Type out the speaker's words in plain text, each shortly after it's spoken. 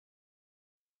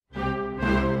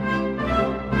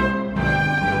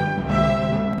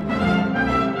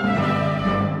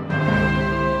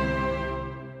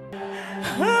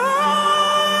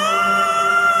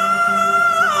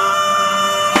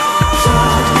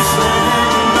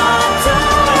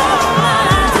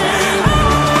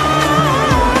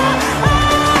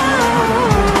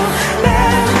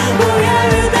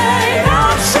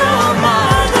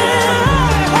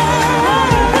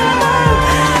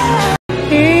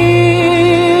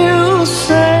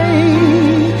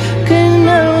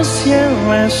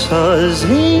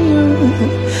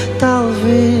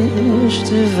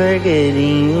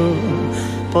devagarinho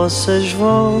possas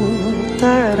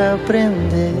voltar a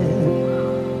aprender.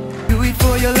 Do it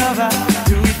for your lover,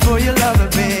 do it for your lover,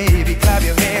 baby. Clap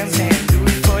your hands and do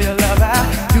it for your lover.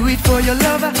 Do it for your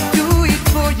lover, do it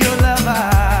for your lover.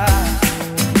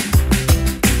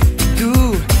 Do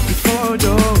it for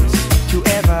those you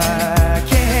ever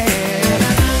care.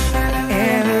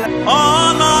 And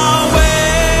on my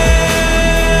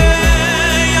way,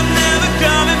 I'm never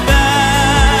coming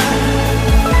back.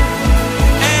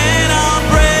 And I'll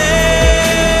pray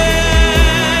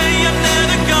I'm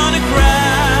never gonna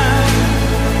cry.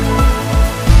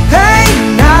 Hey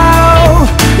now,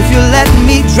 if you let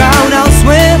me drown, I'll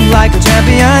swim like a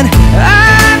champion.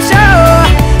 I'm sure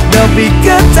there'll be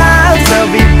good times,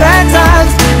 there'll be bad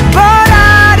times, but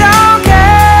I don't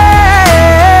care,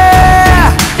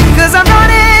 'cause I'm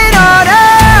running order.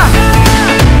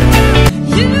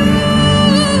 You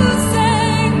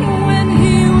sang when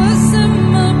he was in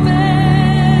my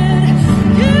bed.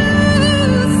 You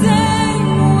sang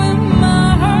when my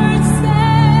heart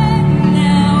sang.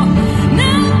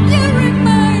 Now you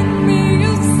remind me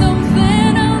of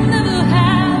something I'll never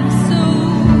have. So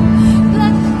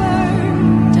Blackbird,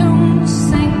 don't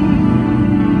sing.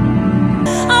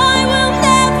 I will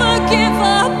never give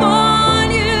up on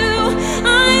you.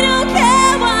 I don't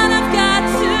care what I've got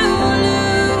to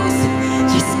lose.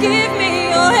 Just give me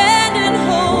your hand and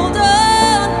hold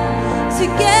on.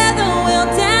 Together we'll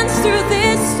dance through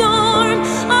this storm.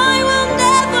 I will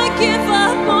never give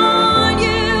up on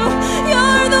you.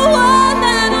 You're the one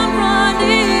that I'm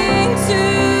running to.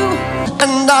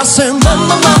 And I say,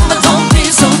 mama, mama, don't be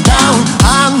so down.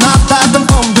 I'm not that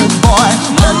abandoned boy.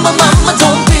 Mama, mama,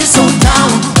 don't be so down.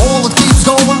 All it keeps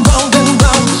going round and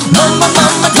round. Mama,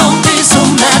 mama, don't be so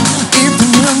mad. If you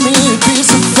knew me, it'd be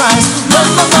surprised.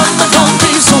 Mama, mama, don't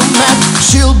be so mad.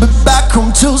 She'll be back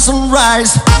home till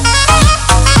sunrise.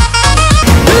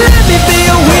 Let me be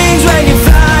your wings when you're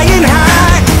flying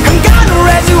high. I'm gonna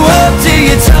raise you up till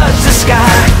you touch the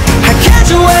sky. I catch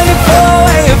you when you fall,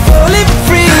 when you're falling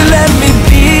free. Let me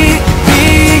be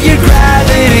your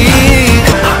gravity.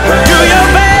 Do your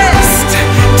best,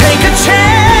 take a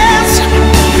chance.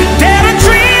 Dare to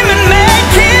dream and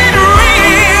make it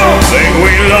real.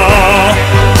 Seguila,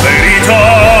 verità,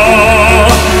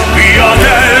 via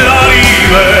della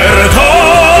libertà.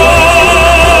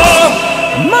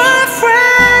 My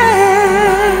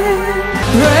friend,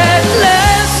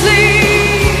 restlessly,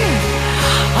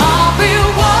 I'll be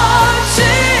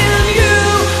watching you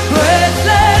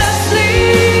breathlessly,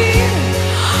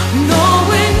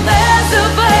 knowing there's a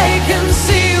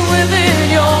vacancy within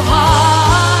your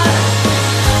heart.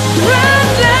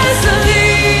 Breathlessly.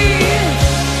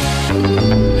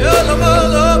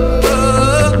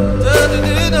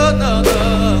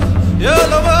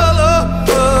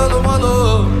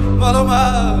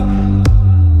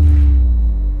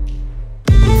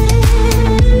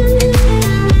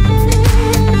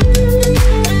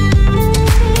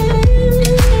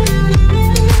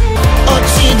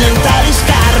 Occidentali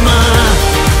scarma.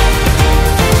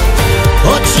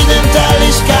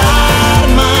 Occidentali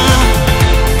scarma.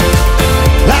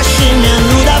 La scimmia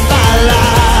nuda balla.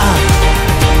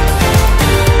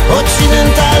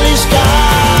 Occidentali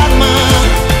scarma.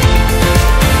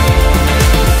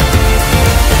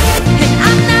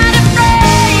 I'm not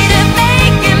afraid of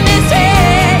making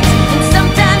mistakes, and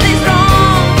sometimes it's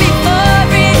wrong before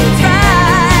it's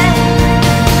right.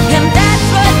 And that's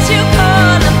what you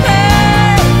call a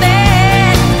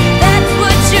perfect. That's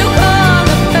what you call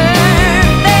a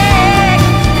perfect.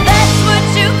 That's what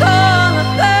you call a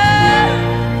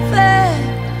perfect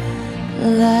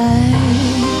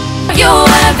life. You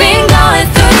have been going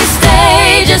through the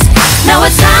stages. Now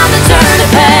it's time to turn the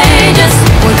pages.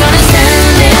 We're gonna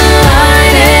stand in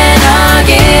line and not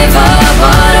give up,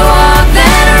 but walk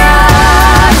that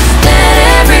ride. Let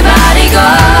everybody go.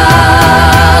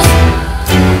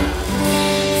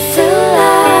 The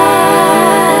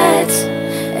lights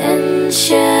and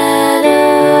shadow.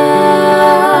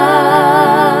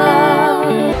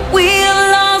 We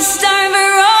lost our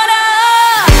Verona.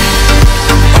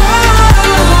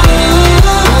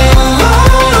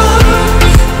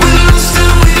 We lost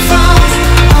and we found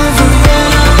our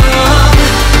Verona.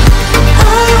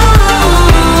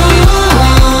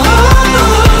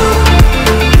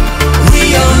 We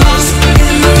are lost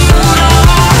in Verona.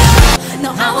 No,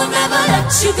 I will never let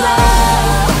you go.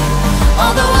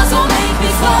 All the walls won't make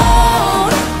me fall.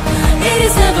 It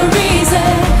is never easy.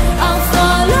 I'll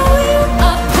follow you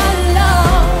up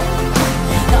alone.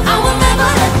 No, I will never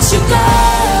let you go.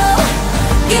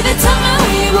 Give it time and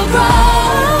we will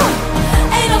grow.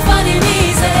 Ain't no finding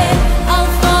easy.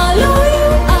 I'll follow you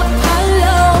up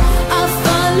alone. I'll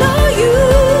follow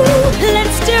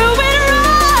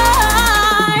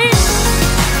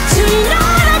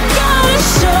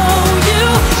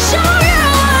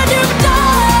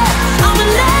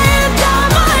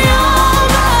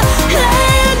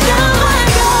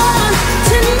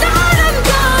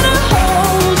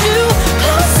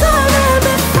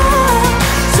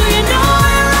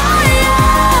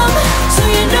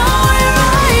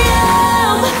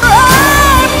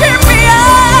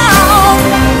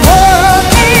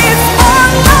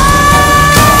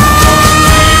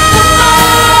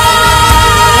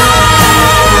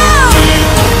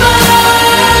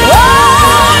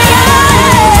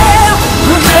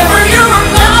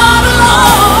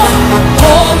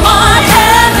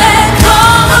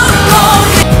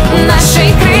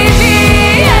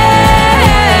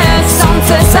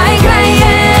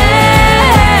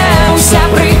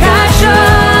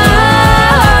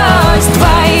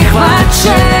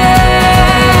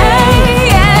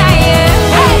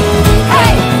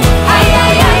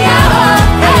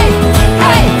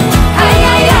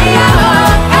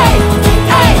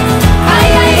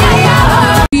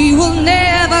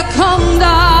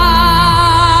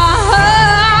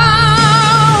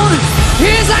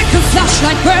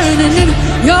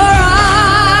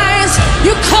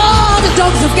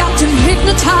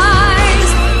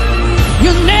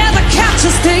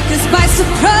take us by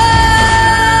surprise.